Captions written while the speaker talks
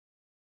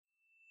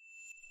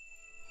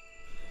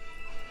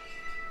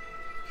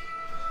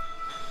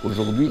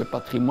Aujourd'hui, le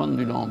patrimoine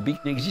du lambic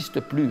n'existe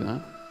plus.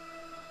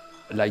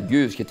 La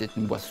gueuse, qui était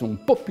une boisson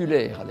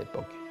populaire à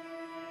l'époque,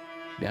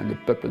 bien, le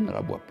peuple ne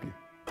la boit plus.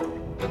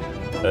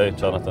 Hey,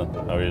 Jonathan,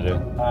 how are you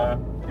doing?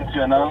 Since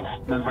you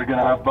announced that we're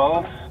gonna have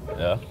balls,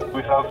 Yeah.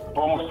 we have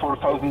almost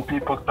 4,000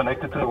 people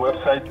connected to the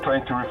website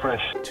trying to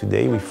refresh.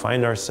 Today we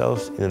find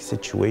ourselves in a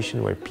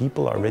situation where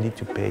people are ready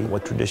to pay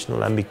what traditional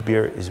lambic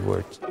beer is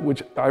worth.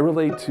 Which I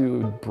relate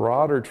to a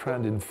broader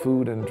trend in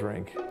food and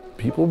drink.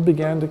 People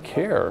began to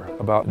care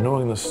about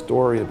knowing the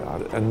story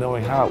about it and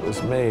knowing how it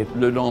was made.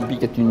 Le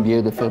lambic est une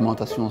bière de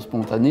fermentation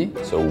spontanée.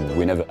 So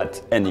we never had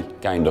any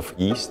kind of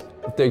yeast.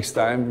 It takes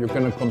time, you're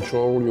going to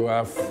control, you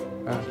have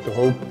to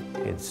hope.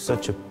 It's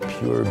such a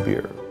pure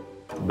beer.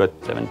 But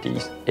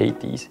 70s,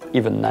 80s,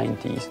 even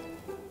 90s,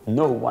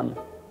 no one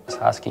was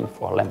asking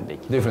for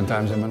lambic. Different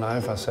times in my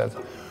life I said,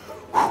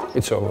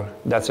 it's over,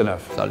 that's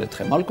enough. Ça allait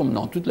très mal, comme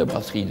dans toutes les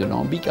brasseries de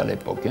lambic à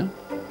l'époque.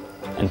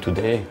 And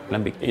today,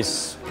 lambic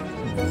is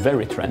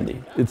very trendy.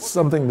 It's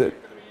something that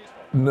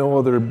no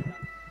other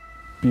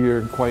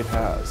beer quite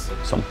has.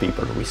 Some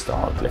people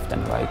restart left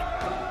and right.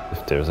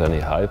 If there's any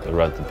hype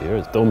around the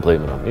beer, don't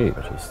blame it on me.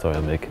 I just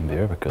started making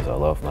beer because I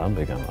love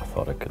lambic and I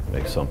thought I could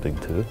make something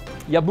too.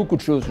 Il y a beaucoup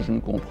de choses que je ne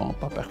comprends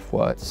pas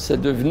parfois.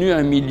 C'est devenu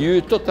un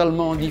milieu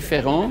totalement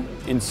différent.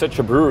 In such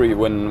a brewery,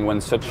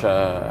 when such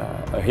a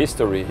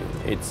history,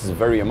 it's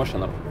very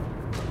emotional.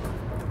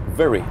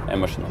 Very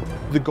emotional.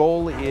 The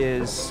goal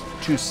is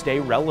to stay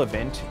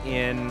relevant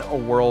in a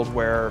world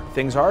where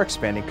things are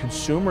expanding,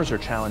 consumers are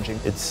challenging.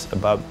 It's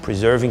about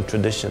preserving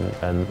tradition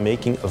and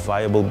making a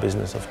viable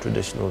business of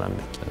traditional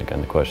lambic. And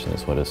again, the question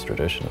is, what is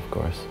tradition, of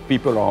course?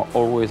 People are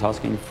always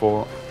asking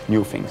for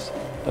new things.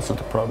 That's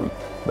not a problem.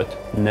 But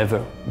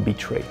never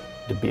betray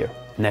the beer.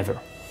 Never.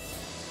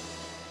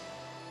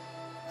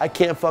 I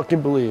can't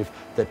fucking believe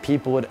that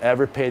people would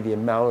ever pay the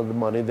amount of the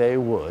money they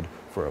would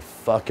for a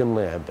fucking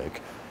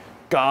lambic.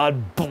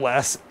 God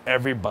bless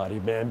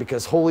everybody, man,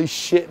 because holy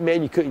shit,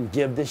 man, you couldn't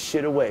give this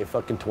shit away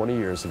fucking 20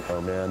 years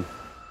ago, man.